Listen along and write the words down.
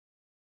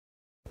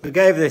I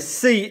gave the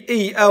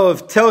CEO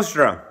of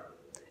Telstra,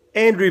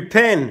 Andrew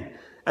Penn,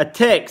 a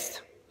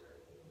text.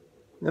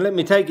 Now let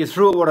me take you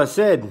through what I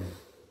said.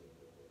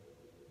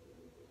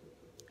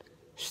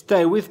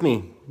 Stay with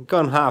me,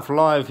 gone half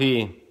live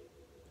here.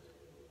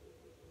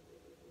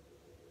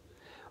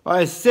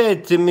 I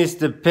said to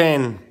Mr.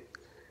 Penn,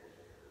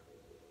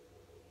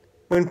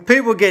 when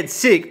people get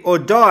sick or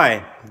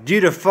die due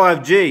to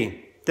 5G,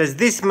 does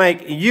this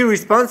make you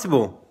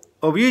responsible?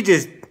 Or are you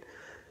just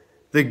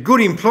the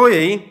good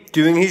employee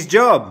doing his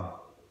job?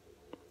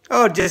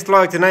 I'd just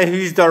like to know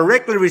who's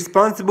directly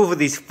responsible for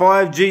this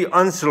 5G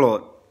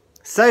onslaught.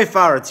 So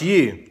far it's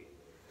you.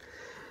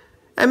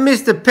 And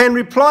Mr. Penn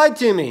replied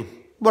to me.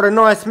 What a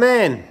nice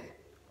man.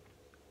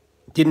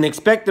 Didn't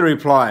expect a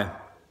reply.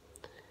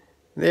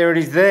 There it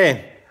is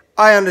there.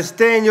 I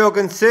understand your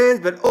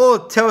concerns, but all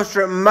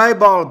Telstra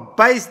mobile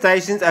base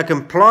stations are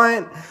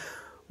compliant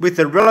with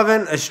the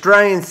relevant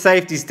Australian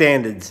safety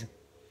standards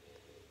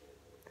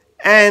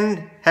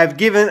and have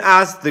given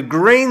us the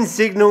green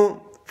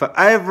signal for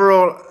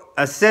overall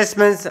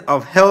assessments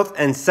of health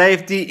and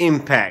safety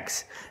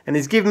impacts. And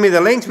he's given me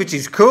the links, which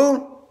is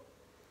cool.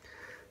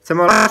 So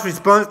my last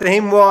response to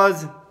him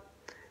was,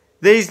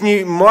 these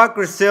new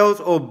microcells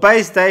or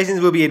base stations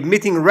will be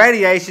emitting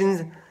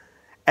radiations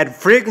at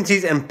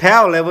frequencies and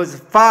power levels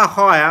far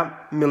higher,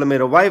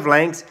 millimetre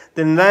wavelengths,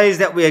 than those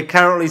that we are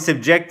currently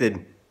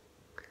subjected.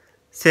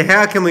 So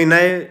how can we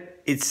know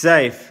it's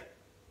safe?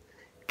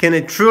 Can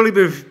it truly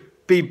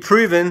be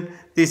proven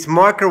this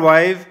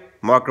microwave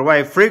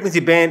frequency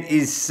band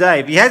is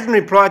safe? He hasn't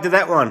replied to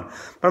that one,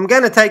 but I'm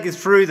going to take you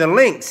through the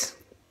links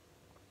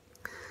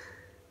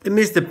that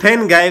Mr.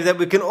 Penn gave that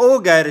we can all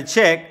go to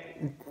check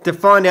to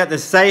find out the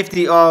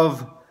safety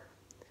of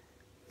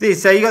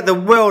this. So you got the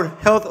World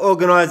Health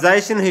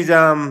Organization, who's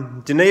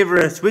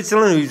Geneva,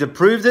 Switzerland, who's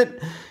approved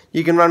it.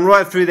 You can run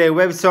right through their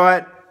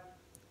website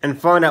and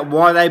find out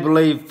why they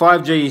believe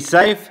 5G is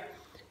safe.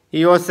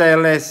 He also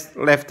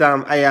left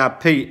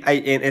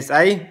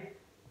ARPANSA.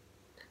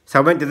 So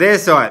I went to their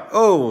site.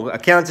 Oh,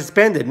 account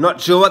suspended.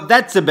 Not sure what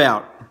that's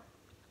about.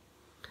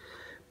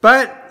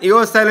 But he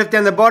also left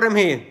down the bottom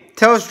here,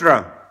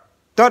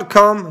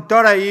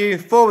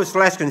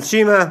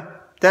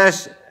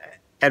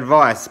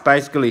 telstra.com.au/consumer-advice,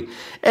 basically.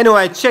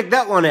 Anyway, check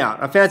that one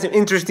out. I found some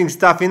interesting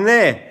stuff in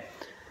there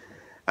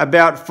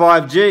about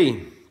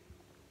 5G.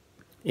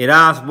 It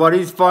asks what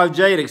is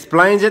 5G, it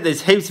explains it.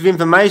 There's heaps of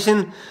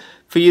information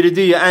for you to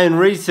do your own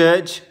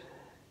research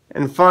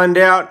and find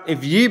out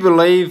if you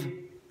believe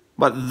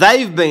what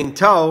they've been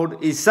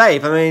told is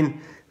safe. I mean,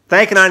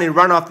 they can only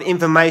run off the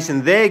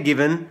information they're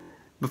given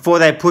before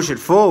they push it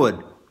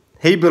forward.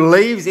 He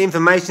believes the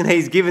information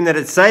he's given that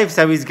it's safe,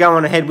 so he's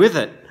going ahead with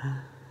it.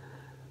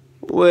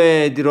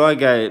 Where did I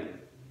go?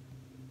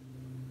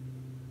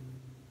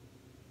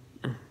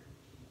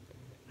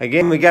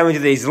 Again, we go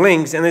into these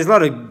links, and there's a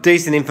lot of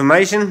decent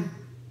information.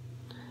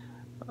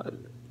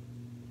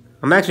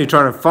 I'm actually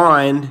trying to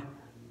find...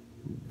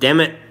 Damn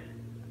it.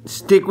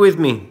 Stick with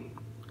me.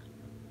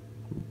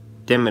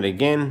 Damn it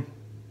again.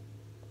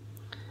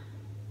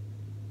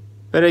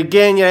 But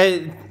again, you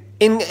know,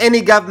 in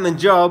any government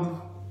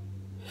job,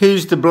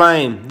 who's to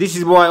blame? This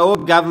is why all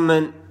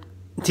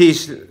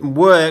government-ish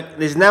work,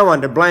 there's no one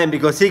to blame,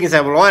 because he can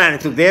say, well, I only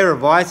took their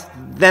advice.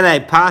 Then they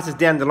pass us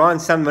down the line,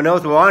 someone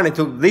else, well, I only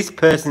took this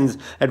person's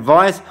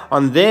advice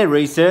on their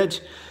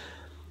research.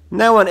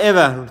 No one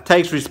ever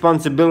takes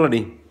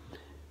responsibility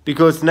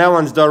because no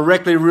one's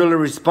directly really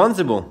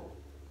responsible.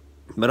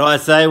 But I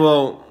say,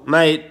 well,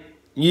 mate,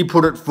 you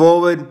put it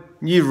forward,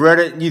 you've read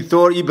it, you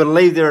thought, you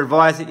believe their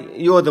advice,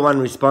 you're the one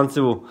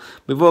responsible.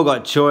 We've all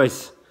got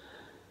choice.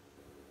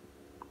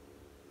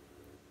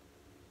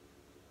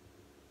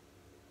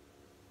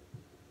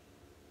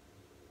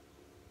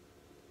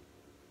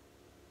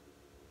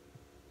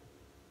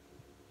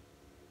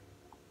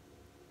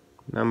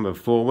 Number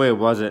 4, where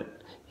was it?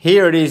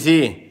 Here it is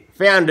here.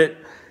 Found it.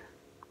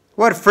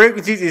 What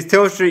frequencies is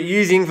Telstra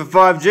using for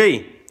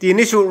 5G? The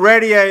initial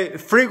radio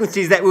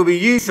frequencies that will be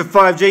used for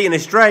 5G in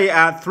Australia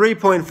are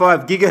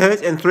 3.5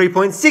 GHz and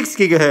 3.6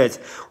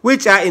 GHz,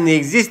 which are in the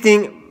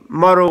existing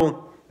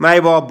model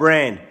mobile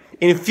brand.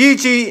 In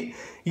future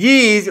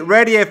years,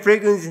 radio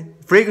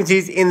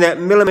frequencies in the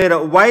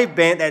millimetre wave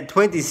band at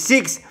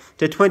 26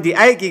 to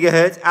 28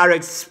 GHz are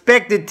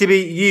expected to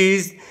be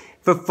used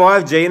for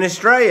 5G in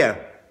Australia.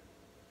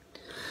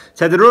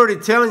 So they're already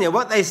telling you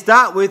what they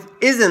start with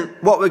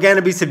isn't what we're going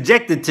to be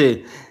subjected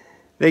to.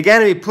 They're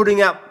going to be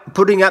putting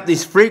up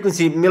this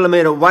frequency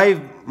millimetre wave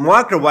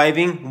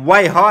microwaving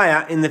way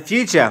higher in the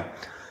future.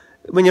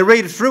 When you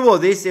read through all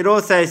this, it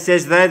also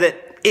says though that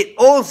it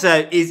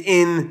also is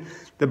in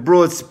the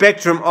broad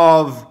spectrum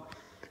of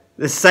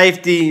the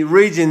safety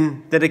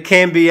region that it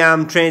can be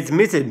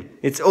transmitted.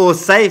 It's all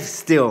safe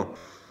still.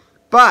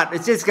 But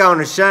it's just going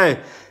to show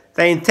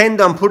they intend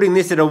on putting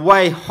this at a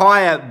way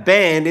higher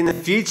band in the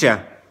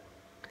future.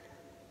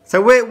 So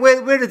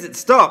where does it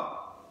stop?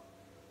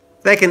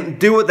 They can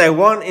do what they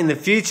want in the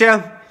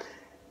future,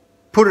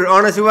 put it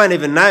on us, we won't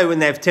even know when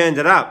they've turned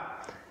it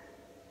up.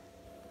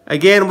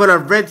 Again, when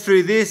I've read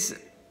through this,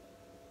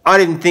 I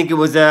didn't think it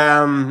was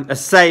a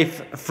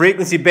safe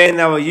frequency band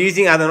they were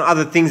using, other than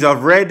other things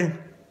I've read.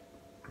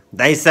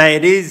 They say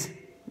it is.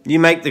 You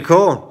make the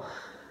call.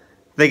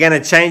 They're going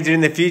to change it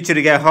in the future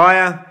to go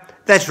higher.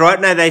 That's right.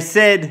 No, they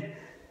said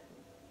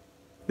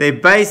they're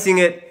basing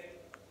it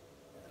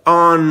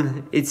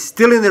on, it's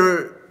still in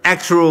the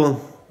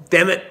actual,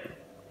 damn it,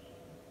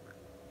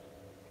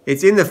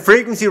 it's in the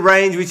frequency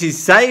range which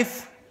is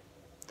safe,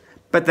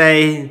 but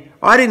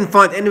I didn't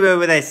find anywhere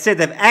where they said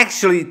they've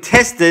actually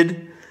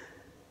tested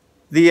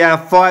the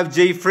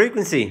 5G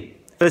frequency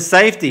for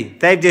safety.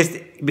 They've just,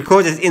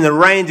 because it's in the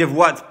range of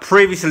what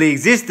previously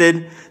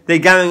existed, they're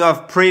going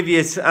off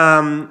previous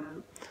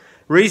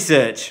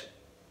research.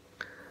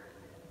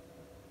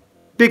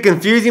 Bit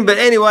confusing, but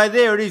anyway,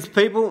 there it is,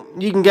 people.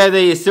 You can go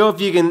there yourself.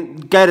 You can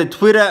go to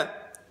Twitter,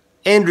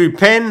 Andrew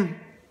Penn,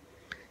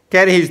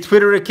 go to his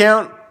Twitter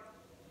account,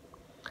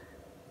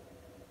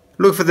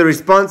 look for the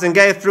response and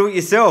go through it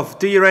yourself.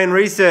 Do your own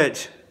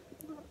research.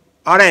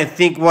 I don't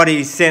think what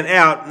he's sent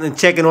out and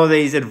checking all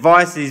these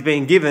advice he's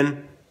been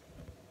given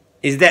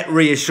is that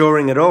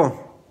reassuring at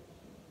all,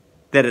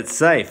 that it's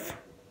safe.